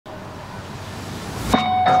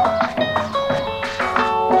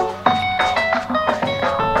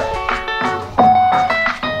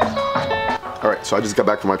Alright, so I just got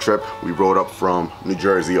back from my trip. We rode up from New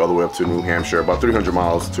Jersey all the way up to New Hampshire. About 300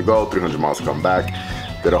 miles to go, 300 miles to come back.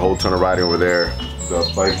 Did a whole ton of riding over there.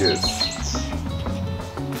 The bike is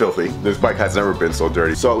filthy. This bike has never been so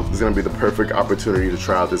dirty. So this is gonna be the perfect opportunity to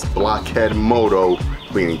try out this Blockhead Moto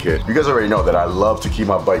cleaning kit. You guys already know that I love to keep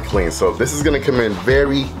my bike clean. So this is gonna come in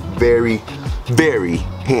very, very, very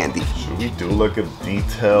handy. Should we do like a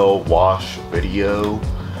detail wash video?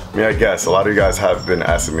 I mean, I guess a lot of you guys have been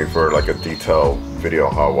asking me for like a detailed video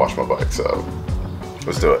on how I wash my bike, so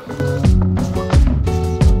let's do it.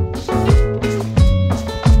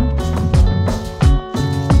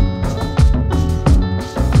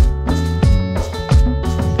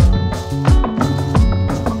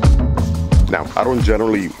 Now, I don't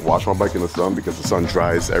generally wash my bike in the sun because the sun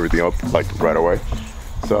dries everything up like right away.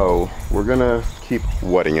 So we're gonna keep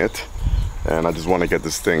wetting it, and I just want to get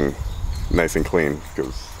this thing nice and clean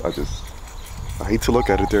because I hate to look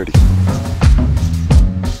at it dirty.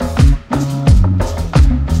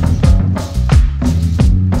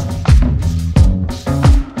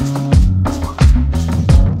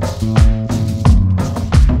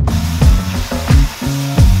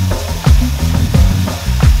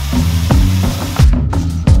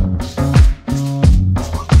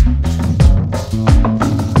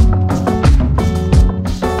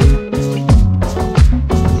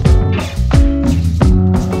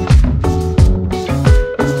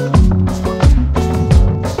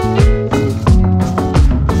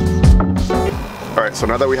 So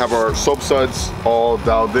now that we have our soap suds all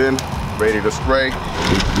dialed in, ready to spray,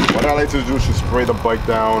 what I like to do is just spray the bike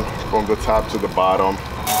down from the top to the bottom.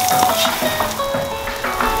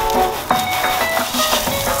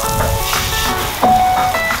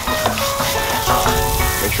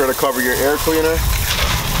 Make sure to cover your air cleaner.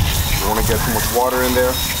 You want to get too much water in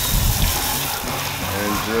there.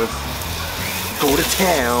 And just go to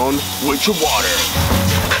town with your water.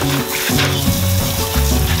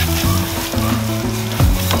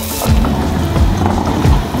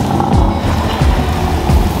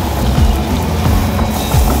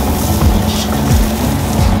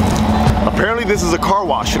 Apparently this is a car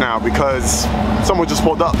wash now because someone just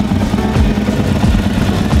pulled up.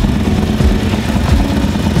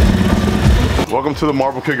 Welcome to the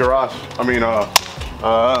Marble Kid Garage. I mean,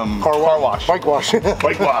 car wash. Bike wash.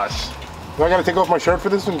 Bike wash. Do I gotta take off my shirt for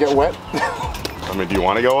this and get wet? I mean, do you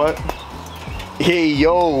want to get wet? Hey,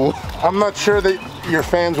 yo. I'm not sure that your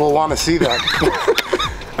fans will want to see that.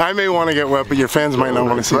 I may want to get wet, but your fans might not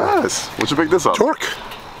want to see that. What'd you pick this up? Torque.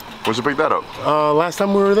 When'd you pick that up? Last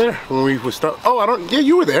time we were there, when we was stuck. Oh, yeah,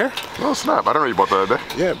 you were there. Oh snap! I didn't know you bought that other day.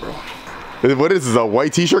 Yeah, bro. What is this? A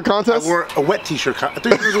white T-shirt contest? I wore a wet T-shirt contest. I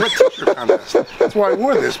thought it was a wet T-shirt contest. That's why I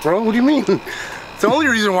wore this, bro. What do you mean? It's the only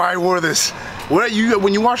reason why I wore this.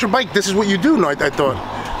 When you wash your bike, this is what you do. No, I thought.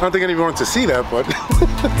 I don't think anyone wants to see that, but.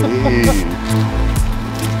 Hey.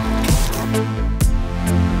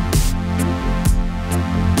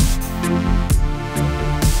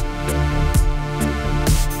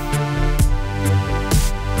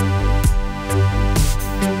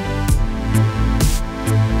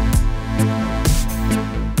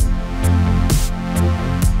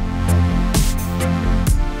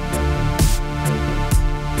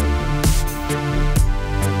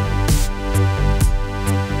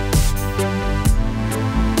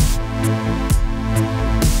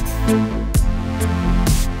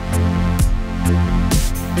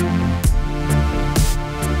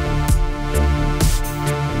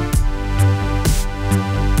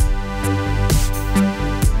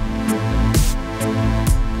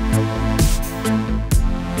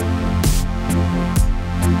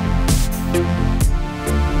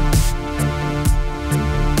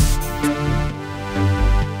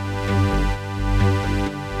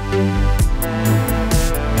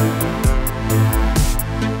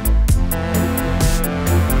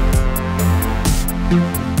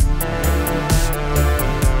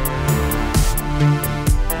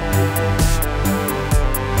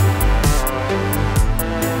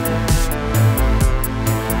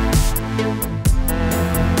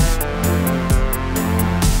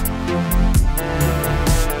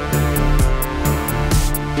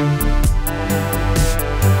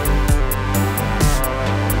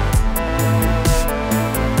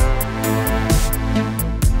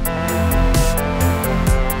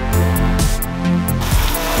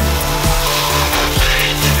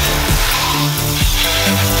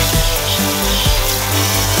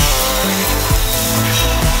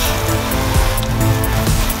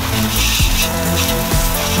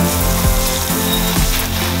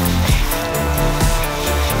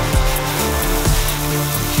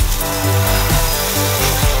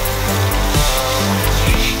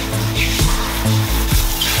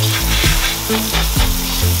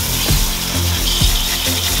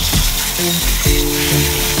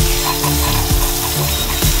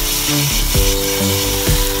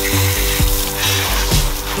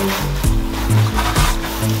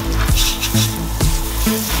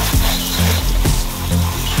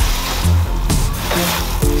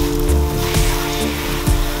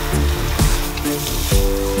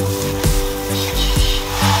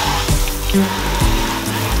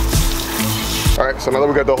 Alright, so now that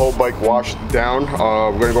we got the whole bike washed down,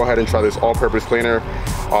 we're gonna go ahead and try this all-purpose cleaner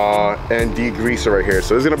and degreaser right here.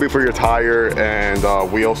 So this is gonna be for your tire and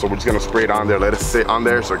wheel, so we're just gonna spray it on there, let it sit on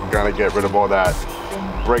there so it can kind of get rid of all that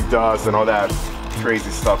brake dust and all that crazy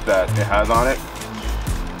stuff that it has on it.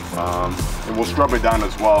 And we'll scrub it down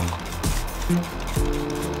as well.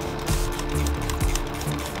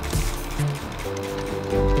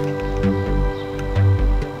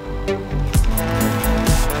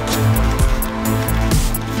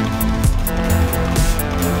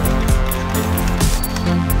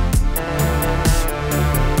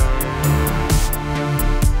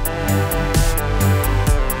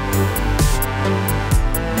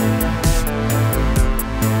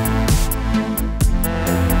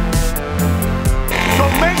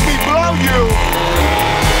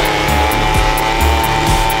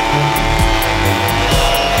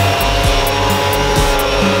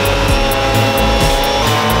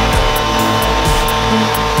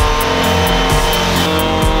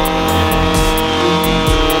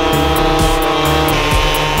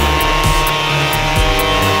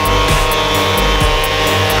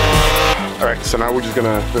 So now we're just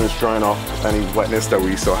gonna finish drying off any wetness that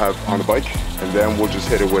we still have on the bike, and then we'll just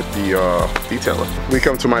hit it with the detailer. We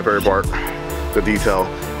come to my favorite part, the detail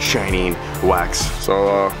shining wax.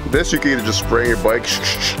 So this you can either just spray your bike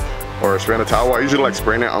or spray on the towel. I usually like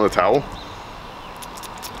spraying it on the towel.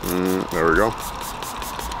 There we go.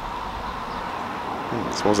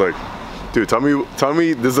 It smells like, dude, tell me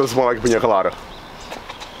this doesn't smell like a pina colada.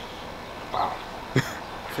 Wow. I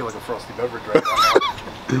feel like a frosty beverage right now.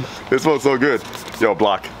 It smells so good. Yo,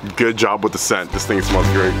 Block, good job with the scent. This thing smells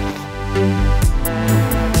great.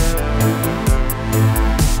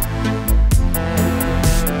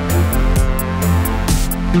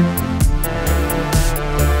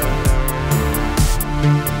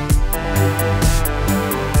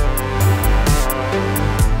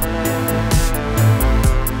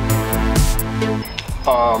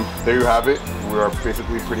 There you have it. We are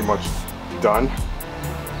basically pretty much done.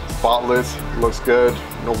 Spotless, looks good,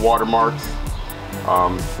 no watermarks.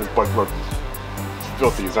 This bike looks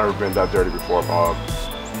filthy. It's never been that dirty before.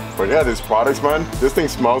 But yeah, these products, man, this thing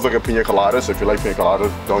smells like a pina colada. So if you like pina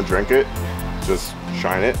coladas, don't drink it. Just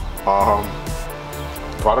shine it.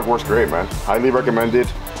 Product works great, man. Highly recommended.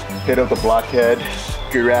 Hit up the Blackhead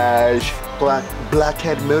Garage,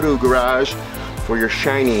 Blackhead Moto Garage for your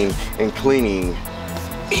shining and cleaning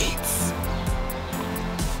needs.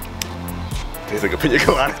 Tastes like a pina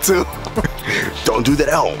colada too. Don't do that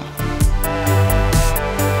at home.